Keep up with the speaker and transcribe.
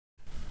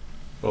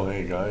Well,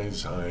 hey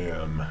guys, I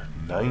am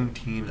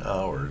 19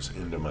 hours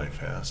into my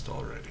fast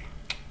already.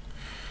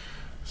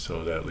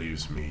 So that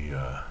leaves me,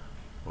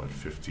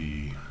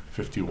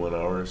 51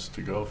 hours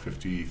to go,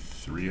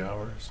 53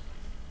 hours,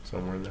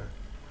 somewhere in there.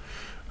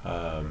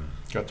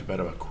 Got to bed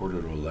about quarter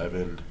to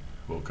 11,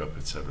 woke up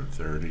at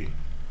 7:30,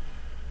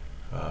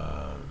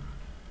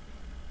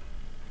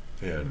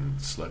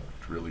 and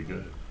slept really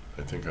good.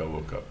 I think I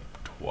woke up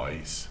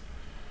twice.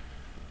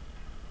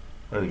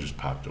 I just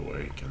popped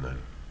awake and then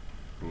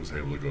was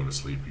able to go to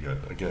sleep again.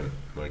 Again,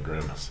 my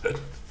grandma said,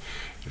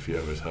 if you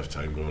have a tough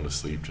time going to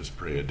sleep, just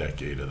pray a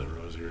decade of the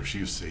rosary. Or she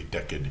used to say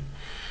decade.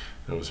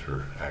 That was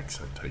her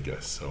accent, I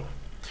guess. So,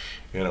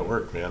 and it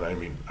worked, man. I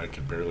mean, I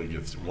could barely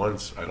get through.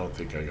 Once, I don't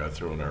think I got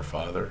through an Our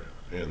Father.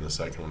 And the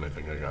second one, I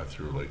think I got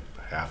through like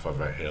half of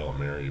a Hail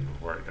Mary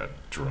before I got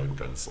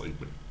drunk on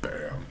sleep. And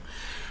bam,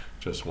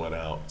 just went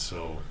out.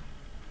 So,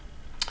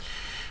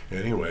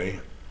 anyway,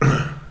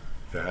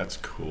 that's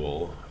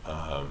cool.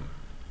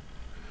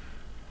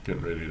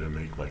 Getting ready to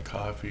make my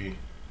coffee,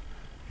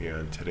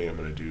 and today I'm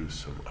going to do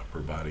some upper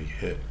body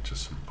HIIT,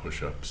 just some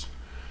push-ups,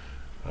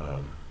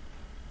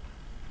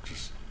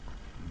 just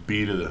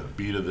beat of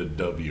the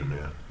W,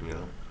 man, you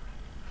know,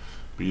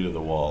 beat of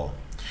the wall,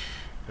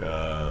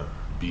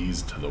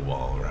 bees to the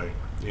wall, right?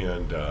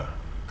 And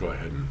go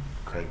ahead and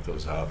crank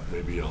those out.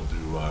 Maybe I'll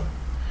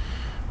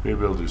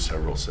do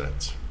several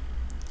sets.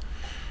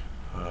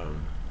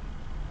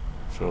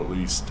 So at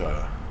least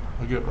I'll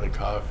get my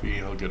coffee,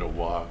 I'll get a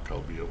walk,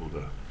 I'll be able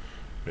to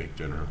make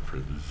dinner for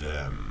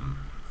them,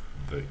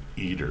 the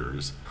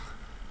eaters.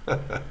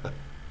 And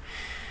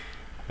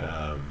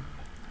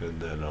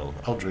then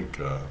I'll drink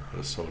a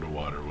soda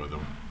water with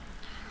them.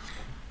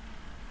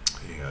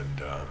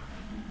 And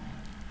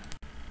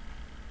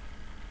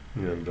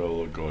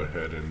I'll go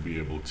ahead and be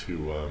able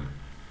to,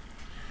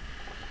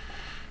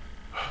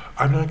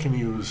 I'm not going to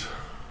use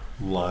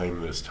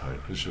lime this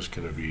time. It's just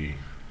going to be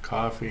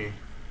coffee,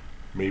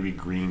 maybe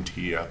green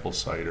tea, apple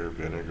cider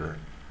vinegar,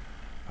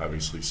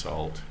 obviously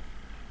salt,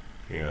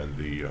 and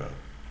the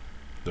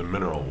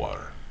mineral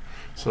water.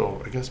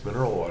 So I guess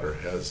mineral water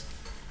has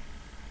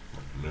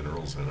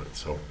minerals in it,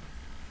 so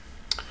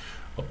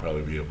I'll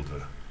probably be able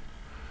to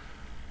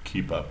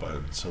keep up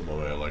on some of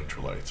my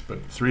electrolytes.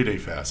 But 3-day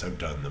fasts, I've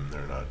done them.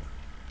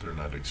 They're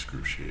not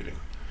excruciating.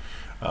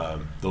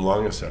 The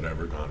longest I've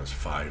ever gone is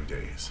 5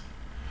 days,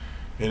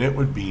 and it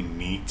would be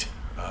neat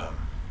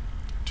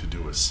to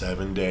do a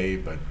 7-day,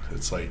 but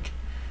it's like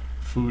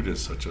food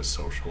is such a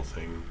social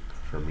thing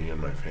for me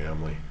and my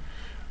family.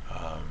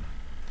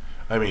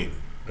 I mean,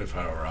 if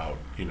I were out,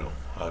 you know,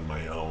 on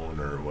my own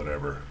or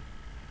whatever,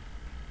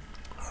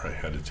 or I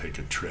had to take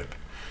a trip,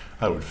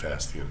 I would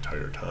fast the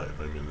entire time.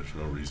 I mean, there's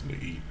no reason to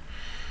eat.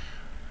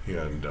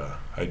 And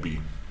I'd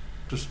be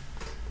just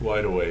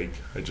wide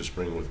awake. I'd just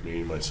bring with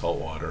me my salt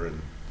water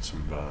and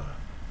some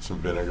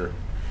vinegar.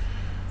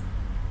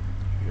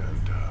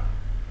 And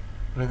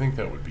but I think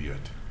that would be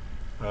it.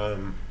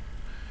 Can't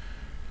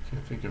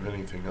think of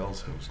anything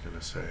else I was going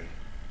to say.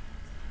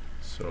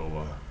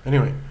 So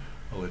anyway,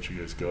 I'll let you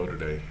guys go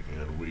today,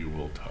 and we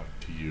will talk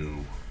to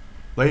you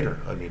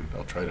later. I mean,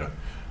 I'll try to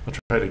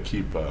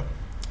keep an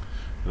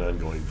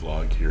ongoing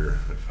vlog here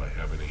if I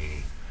have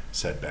any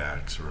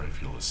setbacks or I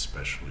feel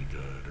especially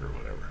good or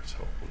whatever.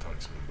 So we'll talk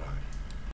soon. Bye.